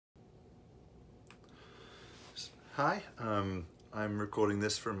Hi, I'm recording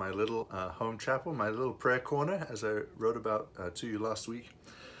this from my little home chapel, my little prayer corner, as I wrote about to you last week.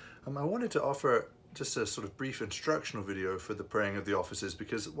 I wanted to offer just a sort of brief instructional video for the praying of the offices,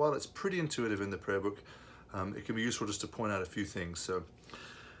 because while it's pretty intuitive in the prayer book, it can be useful just to point out a few things. So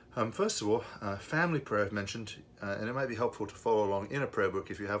first of all, family prayer I've mentioned, and it might be helpful to follow along in a prayer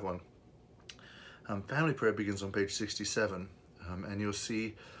book if you have one. Family prayer begins on page 67, and you'll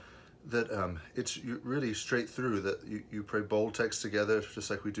see that it's really straight through that you pray bold text together,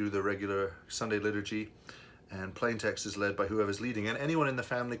 just like we do the regular Sunday liturgy, and plain text is led by whoever's leading, and anyone in the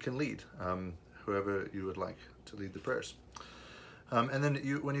family can lead, whoever you would like to lead the prayers. And then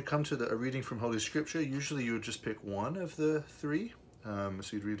when you come to a reading from Holy Scripture, usually you would just pick one of the three, so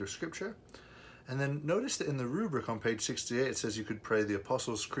you'd read a scripture. And then notice that in the rubric on page 68 it says you could pray the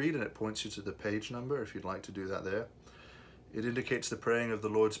Apostles' Creed, and it points you to the page number if you'd like to do that there. It indicates the praying of the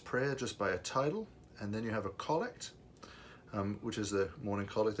Lord's Prayer just by a title, and then you have a collect, which is the morning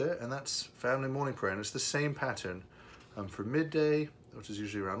collect there, and that's family morning prayer, and it's the same pattern for midday, which is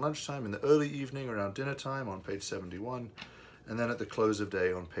usually around lunchtime, in the early evening around dinner time on page 71, and then at the close of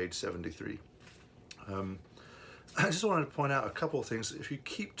day on page 73. I just wanted to point out a couple of things. If you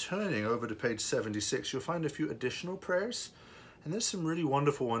keep turning over to page 76, you'll find a few additional prayers. And there's some really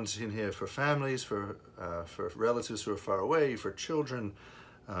wonderful ones in here for families, for relatives who are far away, for children,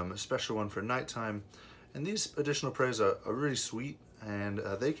 a special one for nighttime. And these additional prayers are really sweet, and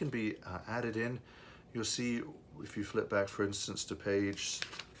they can be added in. You'll see, if you flip back, for instance, to page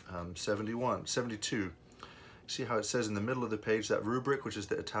 72, see how it says in the middle of the page, that rubric, which is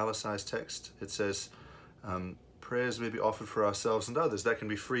the italicized text, it says, prayers may be offered for ourselves and others. That can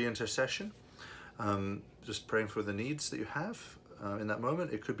be free intercession. Just praying for the needs that you have in that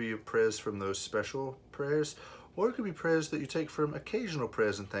moment. It could be prayers from those special prayers, or it could be prayers that you take from occasional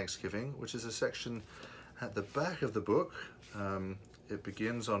prayers and thanksgiving, which is a section at the back of the book. It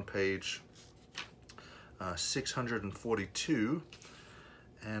begins on page 642,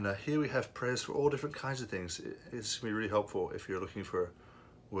 and here we have prayers for all different kinds of things. It's going to be really helpful if you're looking for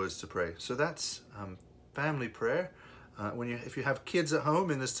words to pray. So that's family prayer. If you have kids at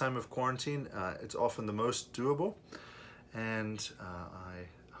home in this time of quarantine, it's often the most doable, and I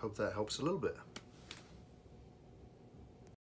hope that helps a little bit.